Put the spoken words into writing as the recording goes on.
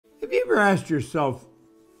Have you ever asked yourself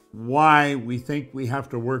why we think we have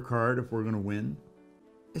to work hard if we're going to win?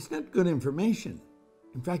 It's not good information.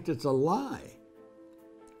 In fact, it's a lie.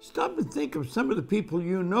 Stop and think of some of the people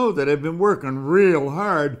you know that have been working real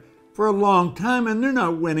hard for a long time and they're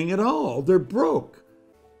not winning at all. They're broke.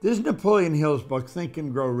 This is Napoleon Hill's book, Think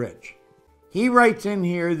and Grow Rich. He writes in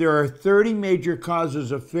here there are 30 major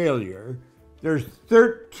causes of failure. There's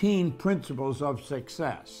 13 principles of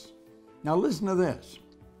success. Now listen to this.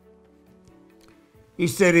 He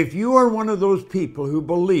said, if you are one of those people who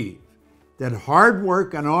believe that hard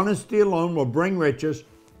work and honesty alone will bring riches,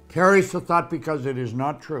 perish the thought, because it is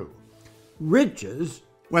not true. Riches,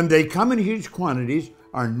 when they come in huge quantities,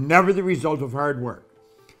 are never the result of hard work.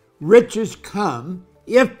 Riches come,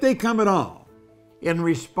 if they come at all, in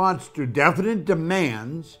response to definite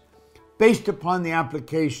demands based upon the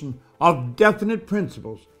application of definite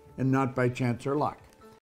principles and not by chance or luck.